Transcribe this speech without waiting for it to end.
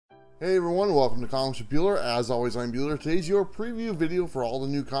Hey everyone, welcome to Comics with Bueller. As always, I'm Bueller. Today's your preview video for all the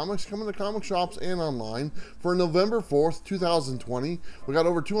new comics coming to comic shops and online for November 4th, 2020. We got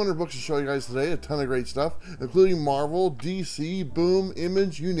over 200 books to show you guys today, a ton of great stuff, including Marvel, DC, Boom,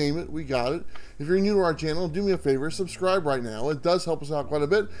 Image, you name it, we got it. If you're new to our channel, do me a favor, subscribe right now. It does help us out quite a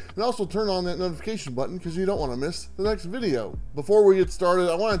bit. And also turn on that notification button because you don't want to miss the next video. Before we get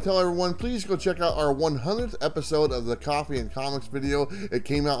started, I want to tell everyone, please go check out our 100th episode of the Coffee and Comics video. It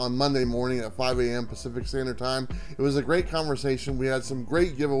came out on Monday morning at 5 a.m. Pacific Standard Time. It was a great conversation. We had some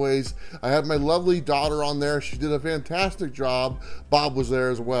great giveaways. I had my lovely daughter on there. She did a fantastic job. Bob was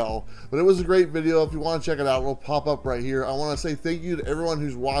there as well. But it was a great video. If you want to check it out, it'll pop up right here. I want to say thank you to everyone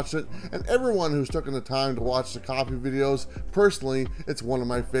who's watched it and everyone who's taken the time to watch the coffee videos. Personally, it's one of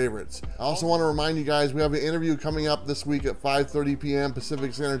my favorites. I also want to remind you guys, we have an interview coming up this week at 5:30 p.m.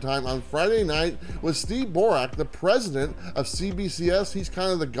 Pacific Standard Time on Friday night with Steve Borak, the president of CBCS. He's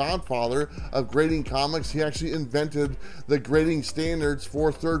kind of the godfather of grading comics. He actually invented the grading standards for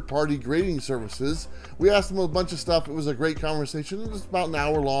third-party grading services. We asked him a bunch of stuff. It was a great conversation. It was about an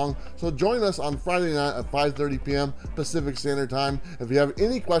hour long. So join us on Friday night at 5:30 p.m. Pacific Standard Time. If you have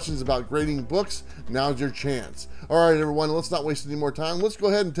any questions about grading books, now's your chance. All right, everyone, let's not waste any more time. Let's go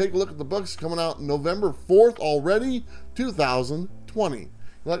ahead and take a look at the books coming out November 4th already, 2020. You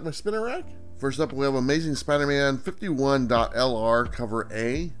like my spinner rack? First up, we have Amazing Spider-Man 51.LR cover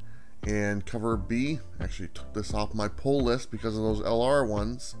A and cover B. Actually took this off my pull list because of those LR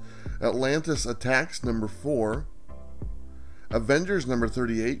ones. Atlantis Attacks number 4. Avengers number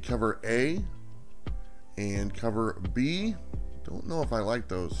 38 cover A and cover B. Don't know if I like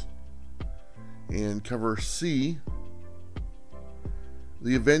those. And cover C.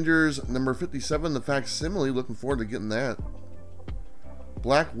 The Avengers number 57, the facsimile, looking forward to getting that.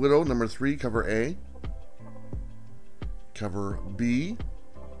 Black Widow number 3 cover A. Cover B.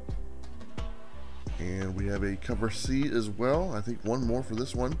 And we have a cover C as well. I think one more for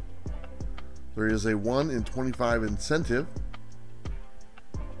this one. There is a 1 in 25 incentive.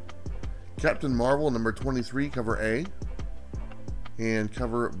 Captain Marvel number 23 cover A and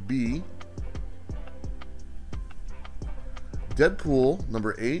cover B. Deadpool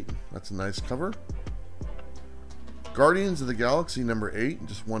number 8, that's a nice cover. Guardians of the Galaxy number 8,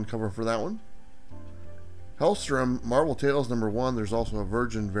 just one cover for that one. Hellstrom Marvel Tales number 1, there's also a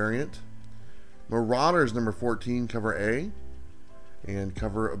Virgin variant. Marauders number 14 cover A and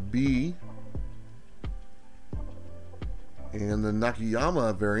cover B. And the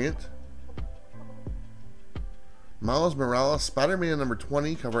Nakayama variant. Miles Morales Spider-Man number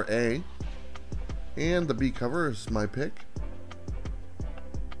 20 cover A and the B cover is my pick.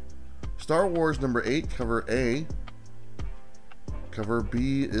 Star Wars number 8 cover A. Cover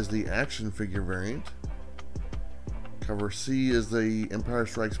B is the action figure variant. Cover C is the Empire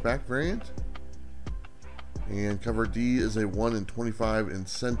Strikes Back variant. And cover D is a 1 in 25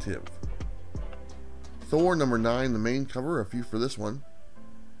 incentive. Thor number 9, the main cover, a few for this one.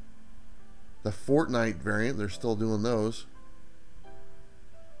 The Fortnite variant, they're still doing those.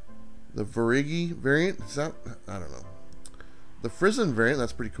 The Verigi variant, is that, I don't know. The Frizen variant,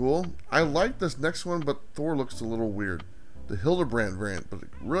 that's pretty cool. I like this next one, but Thor looks a little weird. The Hildebrand variant, but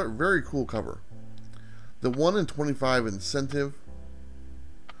very cool cover. The 1 in 25 incentive.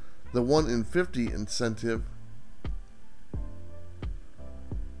 The 1 in 50 incentive.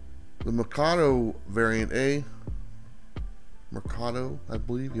 The Mikado variant A. Mercado, I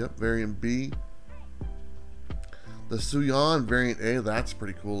believe, yep, variant B. The Suyon variant A, that's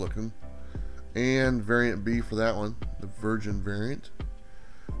pretty cool looking. And variant B for that one, the Virgin variant.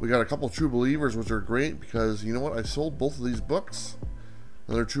 We got a couple True Believers, which are great because, you know what, I sold both of these books.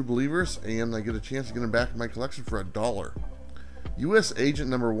 And they're True Believers, and I get a chance to get them back in my collection for $1. U.S. Agent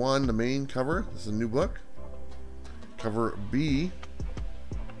number 1, the main cover. This is a new book. Cover B.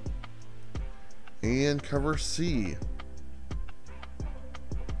 And cover C.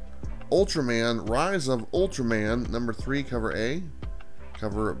 Ultraman, Rise of Ultraman, number 3, cover A.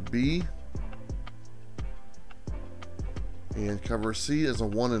 Cover B. And cover C is a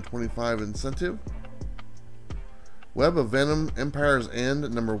 1 in 25 incentive. Web of Venom, Empire's End,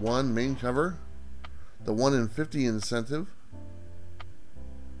 number 1, main cover. The 1 in 50 incentive.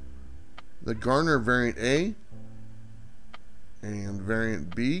 The Garner variant A. And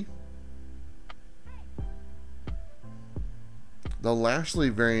variant B. The Lashley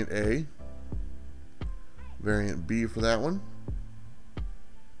variant A. Variant B for that one.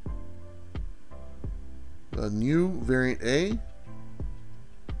 The new variant A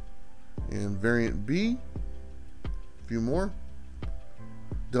and variant B. A few more.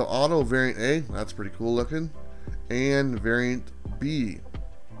 The auto variant A, that's pretty cool looking. And variant B.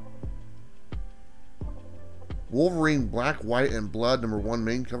 Wolverine Black, White, and Blood #1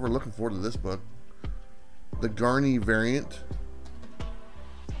 main cover. Looking forward to this book. The Garney variant.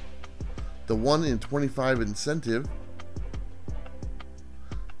 The 1 in 25 incentive.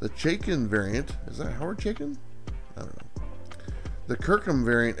 The Chaykin variant. Is that Howard Chaykin? I don't know. The Kirkham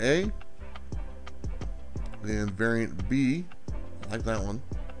variant A. And variant B. I like that one.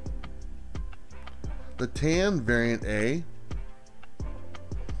 The Tan variant A.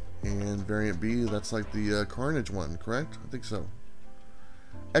 And variant B, that's like the Carnage one, correct? I think so.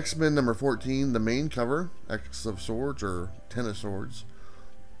 X-Men #14, the main cover. X of Swords or Ten of Swords.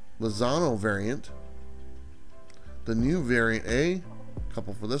 Lozano variant. The new variant A.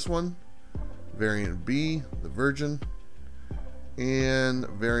 Couple for this one. Variant B, the Virgin. And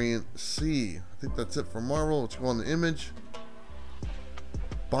variant C. I think that's it for Marvel. Let's go on the image.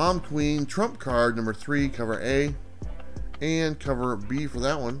 Bomb Queen, Trump card #3, cover A. And cover B for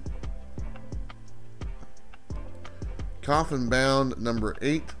that one. Coffin Bound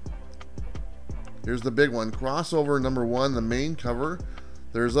 #8. Here's the big one. Crossover #1, the main cover.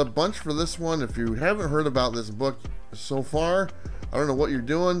 There's a bunch for this one. If you haven't heard about this book so far, I don't know what you're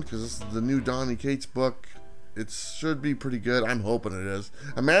doing, because this is the new Donny Cates book. It should be pretty good. I'm hoping it is.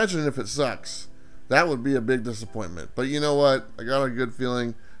 Imagine if it sucks. That would be a big disappointment. But you know what? I got a good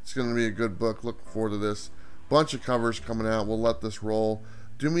feeling it's going to be a good book. Looking forward to this. Bunch of covers coming out. We'll let this roll.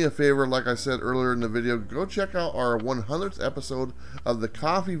 Do me a favor, like I said earlier in the video, go check out our 100th episode of the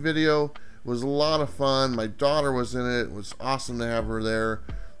coffee video. It was a lot of fun. My daughter was in it. It was awesome to have her there.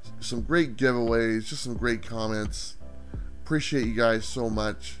 Some great giveaways, just some great comments. Appreciate you guys so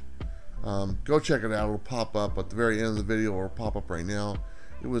much. Go check it out. It'll pop up at the very end of the video, or pop up right now.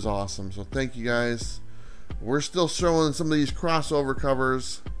 It was awesome. So thank you guys. We're still showing some of these crossover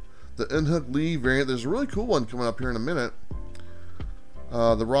covers. The Unhook Lee variant. There's a really cool one coming up here in a minute.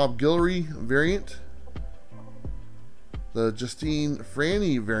 The Rob Guillory variant. The Justine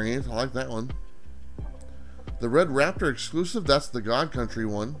Franny variant. I like that one. The Red Raptor exclusive. That's the God Country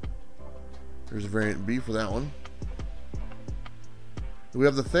one. There's variant B for that one. We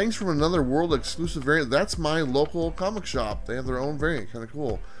have the Thanks from Another World exclusive variant. That's my local comic shop. They have their own variant. Kind of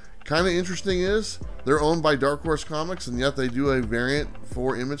cool. Kind of interesting is they're owned by Dark Horse Comics, and yet they do a variant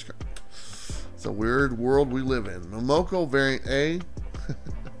for Image. It's a weird world we live in. Momoko variant A.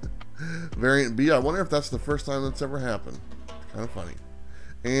 Variant B. I wonder if that's the first time that's ever happened. Kind of funny.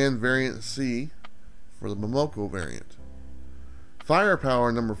 And variant C for the Momoko variant.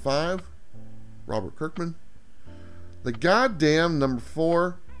 Firepower #5. Robert Kirkman. The Goddamn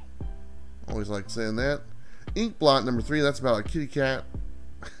 #4. Always like saying that. Inkblot #3. That's about a kitty cat.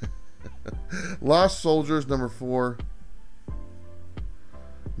 Lost Soldiers #4.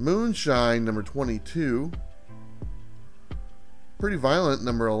 Moonshine #22. Pretty Violent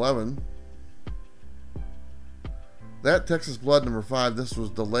 #11. That Texas Blood #5. This was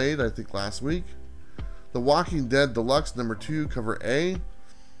delayed, I think, last week. The Walking Dead Deluxe #2, cover A.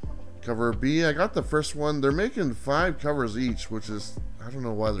 Cover B. I got the first one. They're making 5 covers each, which is, I don't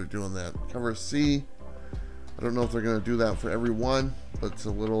know why they're doing that. Cover C. I don't know if they're going to do that for every one, but it's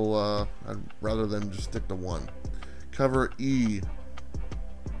a little, I'd rather than just stick to one. Cover E.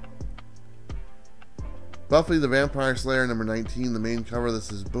 Buffy the Vampire Slayer #19, the main cover.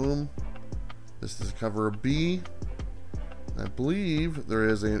 This is Boom. This is cover B. I believe there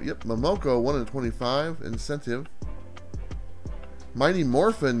is a, Momoko 1 in 25 incentive. Mighty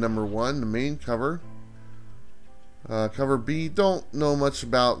Morphin #1, the main cover. Cover B. Don't know much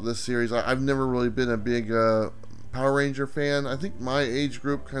about this series. I've never really been a big Power Ranger fan. I think my age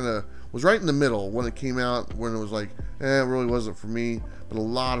group kind of was right in the middle when it came out, when it was like, it really wasn't for me. But a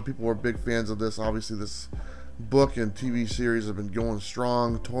lot of people were big fans of this. Obviously, this book and TV series have been going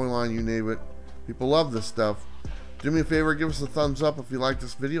strong. Toy line, you name it. People love this stuff. Do me a favor, give us a thumbs up if you like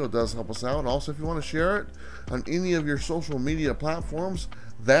this video. It does help us out. And also, if you want to share it on any of your social media platforms,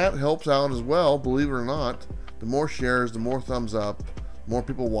 that helps out as well, believe it or not. The more shares, the more thumbs up, the more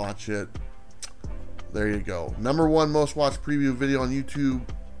people watch it. There you go. #1 most watched preview video on YouTube,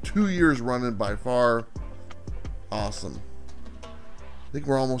 2 years running by far. Awesome. I think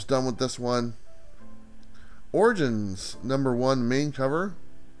we're almost done with this one. Origins #1 main cover.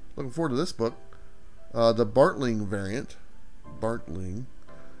 Looking forward to this book. The Bartling variant. Bartling.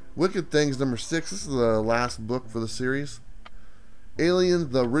 Wicked Things #6. This is the last book for the series.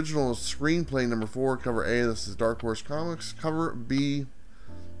 Alien, the original screenplay #4. Cover A. This is Dark Horse Comics. Cover B.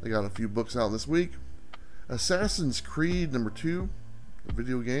 They got a few books out this week. Assassin's Creed #2. The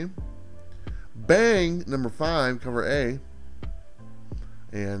video game. Bang #5. Cover A.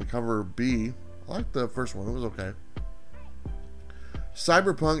 And cover B. I like the first one. It was okay.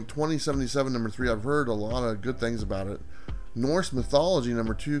 Cyberpunk 2077 number 3. I've heard a lot of good things about it. Norse Mythology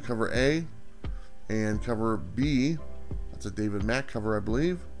number 2, cover A and cover B. That's a David Mack cover, I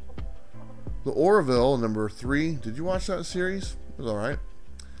believe. The Orville number 3. Did you watch that series? It was alright.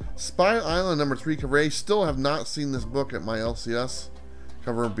 Spy Island number 3, cover A. Still have not seen this book at my LCS.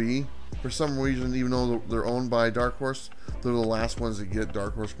 Cover B. For some reason, even though they're owned by Dark Horse, they're the last ones that get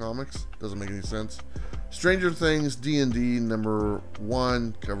Dark Horse Comics. Doesn't make any sense. Stranger Things D&D number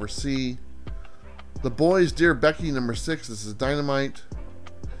 1, cover C. The Boys Dear Becky number 6. This is Dynamite.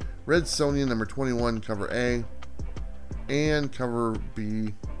 Red Sonja number 21, cover A. And cover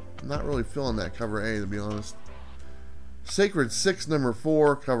B. I'm not really feeling that cover A, to be honest. Sacred 6 number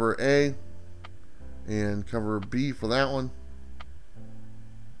 4, cover A. And cover B for that one.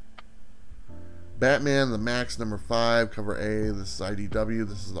 Batman the Max number 5, cover A. This is IDW.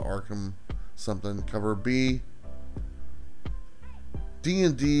 This is the Arkham something, cover B.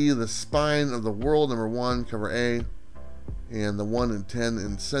 D&D The Spine of the World number 1, cover A. And the 1 in 10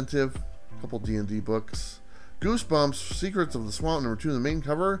 Incentive. A couple D&D books. Goosebumps Secrets of the Swamp number 2, the main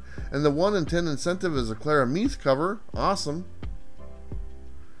cover. And the 1 in 10 Incentive is a Clara Meath cover. Awesome.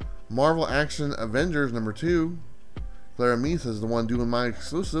 Marvel Action Avengers number 2. Clara Meath is the one doing my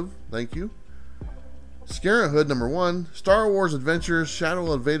exclusive. Thank you. Scarlet Hood number 1. Star Wars Adventures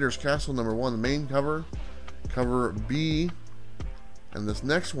Shadow Invaders Castle number 1, the main cover. Cover B. And this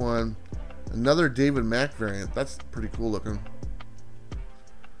next one, another David Mack variant. That's pretty cool looking.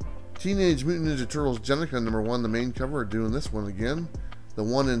 Teenage Mutant Ninja Turtles Jenica number 1, the main cover. Doing this one again. The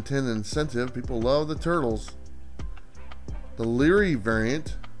 1 in 10 Incentive. People love the Turtles. The Leary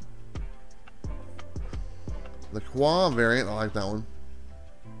variant. The Qua variant. I like that one.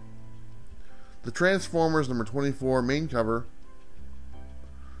 The Transformers number 24, main cover.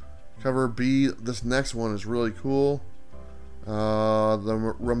 Cover B. This next one is really cool. The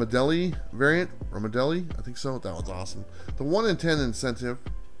Romadelli variant. Romadelli? I think so. That one's awesome. The 1 in 10 Incentive.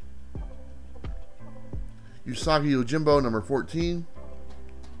 Usagi Yojimbo number 14.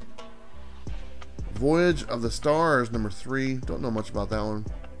 Voyage of the Stars number 3. Don't know much about that one.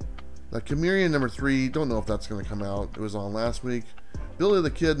 The Chimerian number 3. Don't know if that's going to come out. It was on last week. Billy the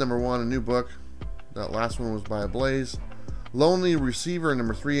Kid number 1, a new book. That last one was by Blaze. Lonely Receiver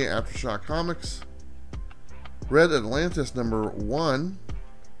number 3, Aftershock Comics. Red Atlantis number 1.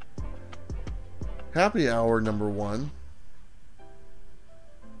 Happy Hour number 1.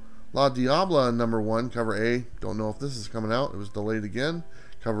 La Diabla number 1, cover A. Don't know if this is coming out. It was delayed again.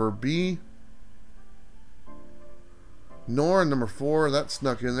 Cover B. Nora number 4. That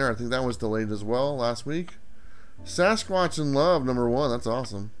snuck in there. I think that was delayed as well last week. Sasquatch in Love number 1. That's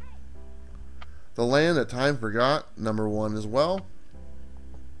awesome. The Land That Time Forgot number 1 as well.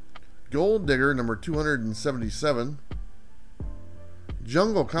 Gold Digger number 277.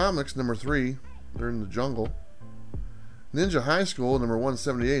 Jungle Comics number 3. They're in the jungle. Ninja High School number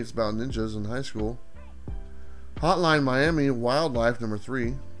 178. It's about ninjas in high school. Hotline Miami Wildlife number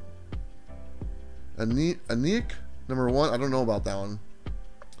 3. Anik number 1. I don't know about that one.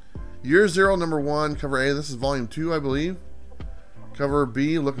 Year Zero number 1, cover A. This is volume 2, I believe. Cover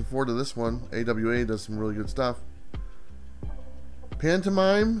B. Looking forward to this one. AWA does some really good stuff.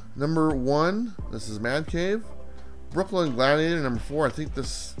 Pantomime number 1. This is Mad Cave. Brooklyn Gladiator number 4. I think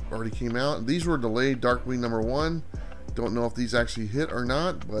this already came out. These were delayed. Darkwing number 1. Don't know if these actually hit or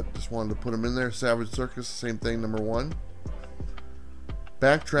not, but just wanted to put them in there. Savage Circus, same thing, number 1.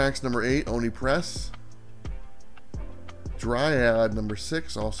 Backtracks number 8, Oni Press. Dryad number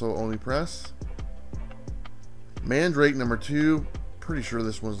 6, also Oni Press. Mandrake number 2. Pretty sure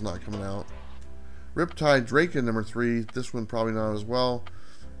this one's not coming out. Riptide Draken number 3. This one probably not as well.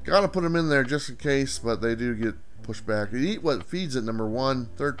 Gotta put them in there just in case, but they do get pushed back. Eat What Feeds It number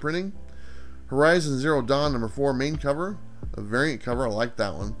 1, third printing. Horizon Zero Dawn number 4, main cover. A variant cover, I like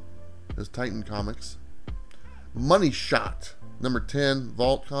that one. It's Titan Comics. Money Shot number 10,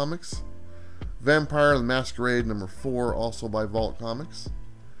 Vault Comics. Vampire the Masquerade number 4, also by Vault Comics.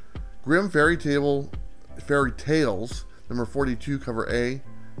 Grim Fairy Tales number 42, cover A,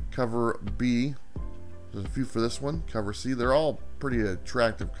 cover B. There's a few for this one. Cover C. They're all pretty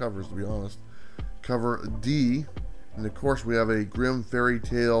attractive covers, to be honest. Cover D. And of course we have a Grim Fairy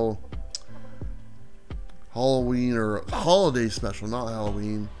Tale Halloween or holiday special, not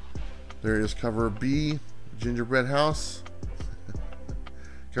Halloween. There is cover B, Gingerbread House.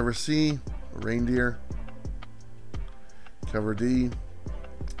 Cover C, Reindeer. Cover D,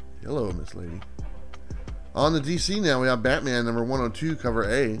 hello Miss Lady. On the DC now we have Batman number 102, cover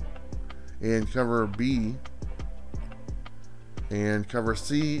A, and cover B. And cover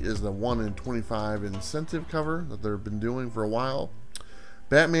C is the 1 in 25 incentive cover that they've been doing for a while.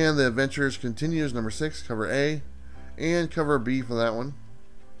 Batman The Adventures Continues, number 6, cover A, and cover B for that one.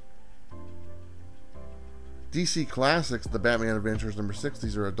 DC Classics The Batman Adventures, number 6,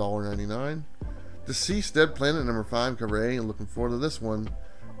 these are $1.99. Deceased Dead Planet, number 5, cover A, and looking forward to this one,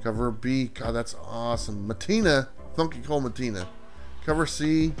 cover B. God, that's awesome. Matina, Funky Cole Matina, cover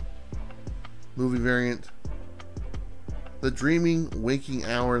C, movie variant. The Dreaming Waking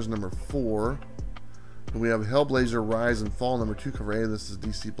Hours, number 4. And we have Hellblazer Rise and Fall, number 2, cover A. This is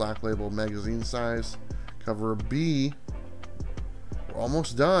DC Black Label magazine size. Cover B. We're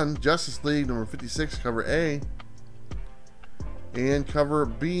almost done. Justice League, number 56, cover A. And cover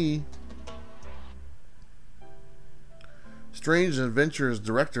B. Strange Adventures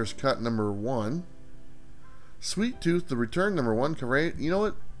Director's Cut, number 1. Sweet Tooth, The Return, number 1, cover A. You know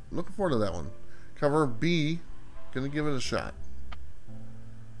what? I'm looking forward to that one. Cover B. Gonna give it a shot.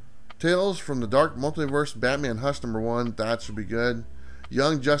 Tales from the Dark Multiverse, Batman Hush, number 1. That should be good.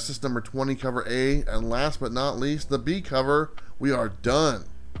 Young Justice, number 20, cover A. And last but not least, the B cover. We are done.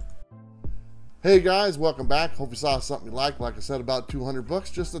 Hey guys, welcome back. Hope you saw something you liked. Like I said, about 200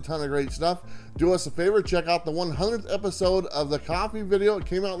 books, just a ton of great stuff. Do us a favor, check out the 100th episode of the coffee video. It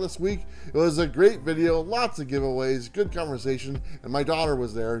came out this week. It was a great video, lots of giveaways, good conversation, and my daughter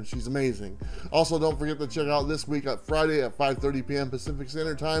was there, and she's amazing. Also, don't forget to check out this week at Friday at 5:30 p.m. Pacific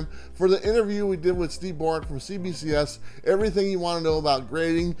Standard Time for the interview we did with Steve Borick from CBCS. Everything you want to know about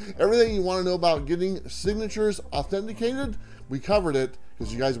grading, everything you want to know about getting signatures authenticated, we covered it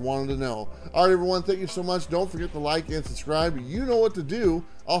because you guys wanted to know. All right, everyone, thank you so much. Don't forget to like and subscribe. You know what to do.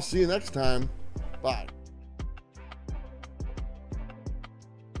 I'll see you next time. Bye.